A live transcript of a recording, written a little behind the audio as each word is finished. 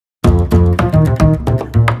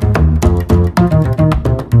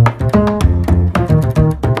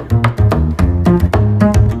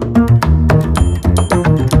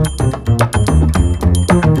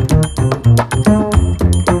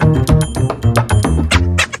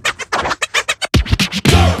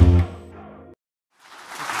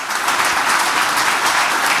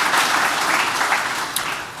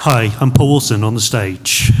Hi, I'm Paul Wilson on the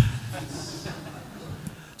stage.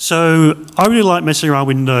 So I really like messing around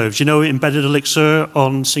with nerves, you know, embedded Elixir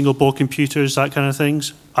on single board computers, that kind of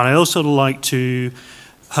things. And I also like to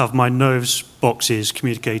have my nerves boxes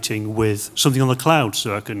communicating with something on the cloud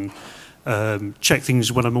so I can check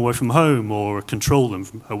things when I'm away from home or control them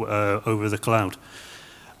from, over the cloud.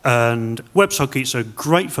 And WebSockets are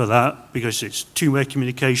great for that because it's two-way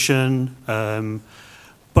communication.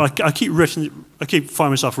 But I keep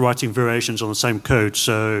finding myself writing variations on the same code,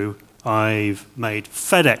 so I've made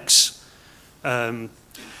Fedecks.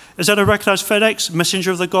 Is that a recognized Fedecks?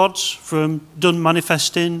 Messenger of the Gods from Done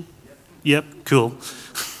Manifesting? Yep, cool.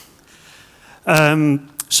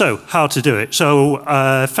 So, how to do it? So,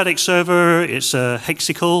 Fedecks server, it's a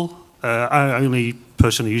hexical. I only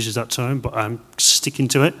personally uses that term, but I'm sticking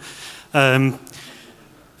to it.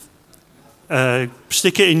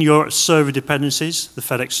 Stick it in your server dependencies, the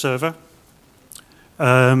Fedecks server.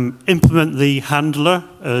 Implement the handler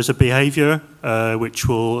as a behavior, which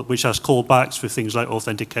has callbacks for things like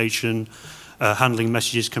authentication, handling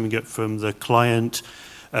messages coming up from the client.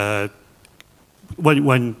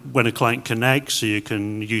 When a client connects, so you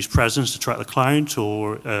can use presence to track the client,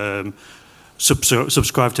 or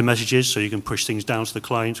subscribe to messages, so you can push things down to the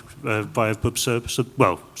client via PubSub.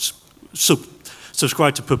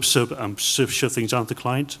 Subscribe to PubSub and shove things down to the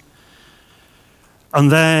client.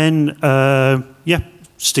 And then,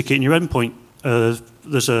 stick it in your endpoint.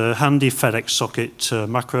 There's a handy Fedecks socket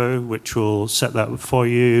macro which will set that for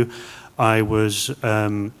you. I was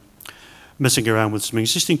messing around with some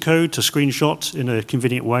existing code to screenshot in a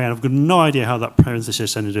convenient way, and I've got no idea how that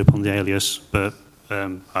parenthesis ended up on the alias, but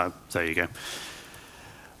there you go.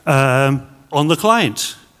 On the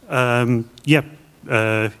client,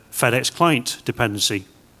 Fedecks client dependency.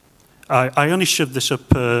 I only shoved this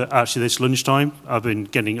up actually this lunchtime. I've been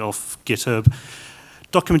getting it off GitHub.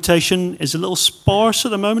 Documentation is a little sparse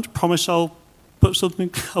at the moment. Promise I'll put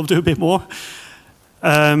something, I'll do a bit more.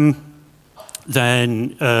 Then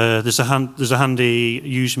there's a handy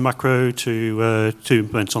use macro to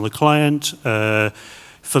implement on the client.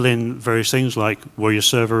 Fill in various things like where your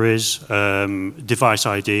server is, device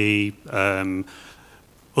ID,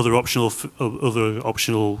 other optional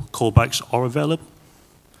callbacks are available.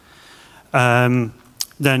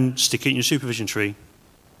 Then stick it in your supervision tree.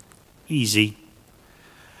 Easy.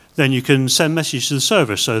 Then you can send messages to the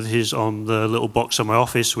server. So here's on the little box on my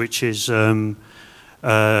office, which is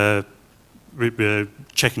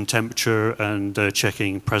checking temperature and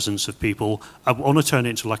checking presence of people. I want to turn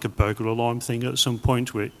it into like a burglar alarm thing at some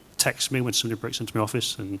point, where it texts me when somebody breaks into my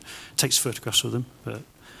office and takes photographs of them. But I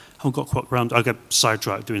haven't got quite around. I get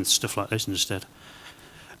sidetracked doing stuff like this instead.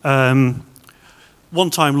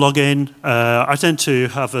 One-time login. I tend to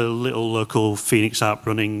have a little local Phoenix app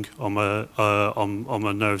running on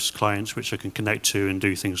my Nerves clients, which I can connect to and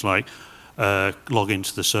do things like log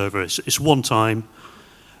into the server. It's one time,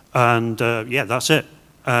 and that's it.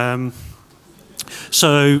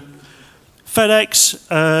 So Fedecks,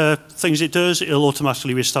 things it does, it'll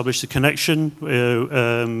automatically reestablish the connection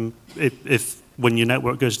if when your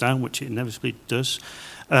network goes down, which it inevitably does.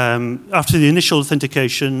 After the initial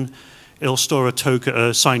authentication, it'll store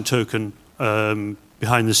a signed token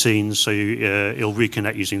behind the scenes, so it'll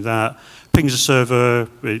reconnect using that. Pings the server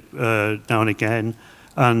now and again,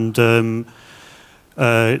 and the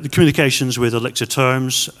communications with Elixir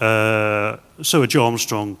terms. So Joe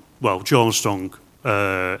Armstrong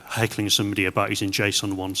heckling somebody about using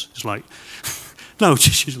JSON once. It's like, no,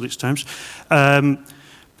 just use Elixir terms.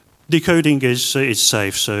 Decoding is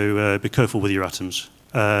safe, so be careful with your atoms.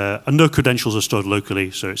 And no credentials are stored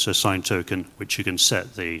locally, so it's a signed token, which you can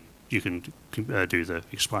set do the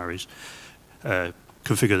expiries,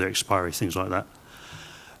 configure the expiry, things like that.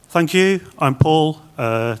 Thank you. I'm Paul.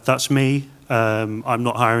 That's me. I'm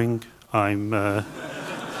not hiring. I'm the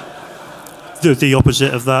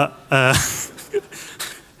opposite of that.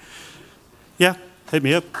 Yeah, hit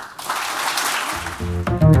me up.